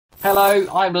Hello,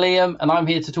 I'm Liam, and I'm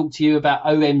here to talk to you about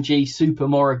OMG Super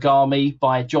Morigami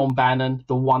by John Bannon,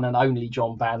 the one and only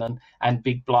John Bannon, and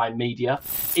Big Blind Media.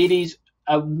 It is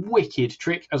a wicked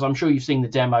trick, as I'm sure you've seen the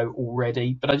demo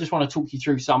already, but I just want to talk you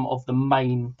through some of the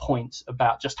main points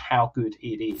about just how good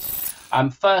it is.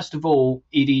 First of all,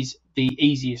 it is the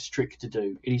easiest trick to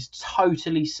do. It is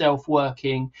totally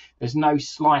self-working. There's no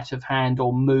sleight of hand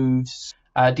or moves.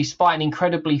 Despite an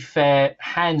incredibly fair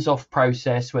hands-off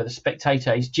process where the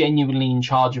spectator is genuinely in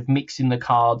charge of mixing the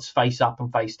cards face up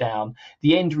and face down,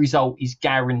 the end result is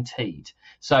guaranteed.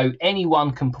 So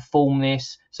anyone can perform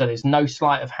this. So there's no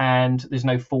sleight of hand, there's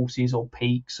no forces or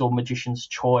peaks or magician's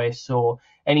choice or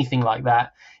anything like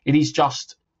that. It is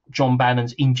just John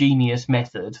Bannon's ingenious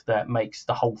method that makes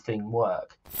the whole thing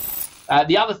work.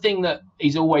 The other thing that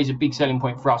is always a big selling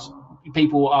point for us,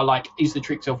 people are like, is the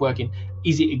trick self-working?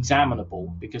 Is it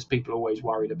examinable? Because people are always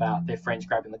worried about their friends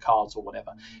grabbing the cards or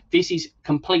whatever. This is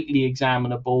completely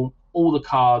examinable. All the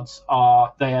cards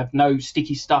they have no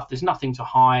sticky stuff. There's nothing to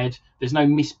hide. There's no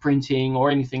misprinting or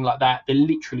anything like that. They're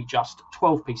literally just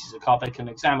 12 pieces of card. They can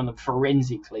examine them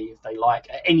forensically if they like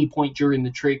at any point during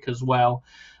the trick as well.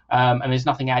 And there's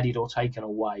nothing added or taken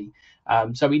away.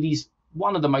 So it is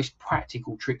one of the most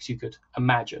practical tricks you could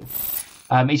imagine.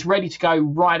 It's ready to go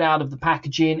right out of the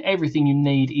packaging. Everything you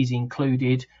need is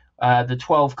included. The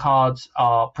 12 cards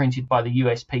are printed by the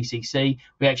USPCC.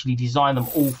 We actually designed them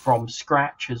all from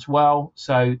scratch as well,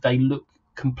 so they look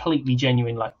completely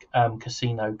genuine, like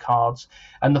casino cards.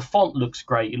 And the font looks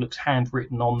great. It looks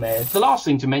handwritten on there. The last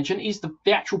thing to mention is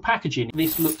the actual packaging.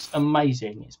 This looks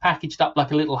amazing. It's packaged up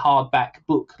like a little hardback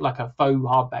book, like a faux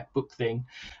hardback book thing.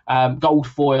 Gold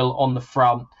foil on the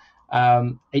front.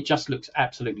 It just looks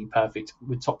absolutely perfect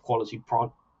with top quality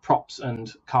props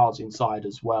and cards inside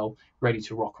as well, ready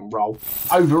to rock and roll.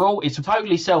 Overall, it's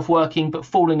totally self-working, but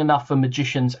falling enough for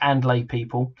magicians and lay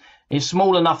people. It's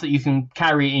small enough that you can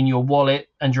carry it in your wallet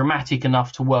and dramatic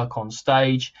enough to work on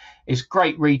stage. It's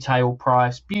great retail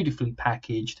price, beautifully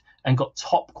packaged, and got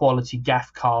top quality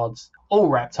gaff cards, all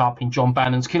wrapped up in John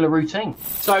Bannon's killer routine.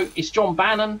 So it's John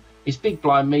Bannon, it's Big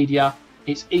Blind Media,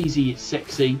 it's easy, it's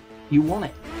sexy, you want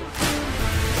it.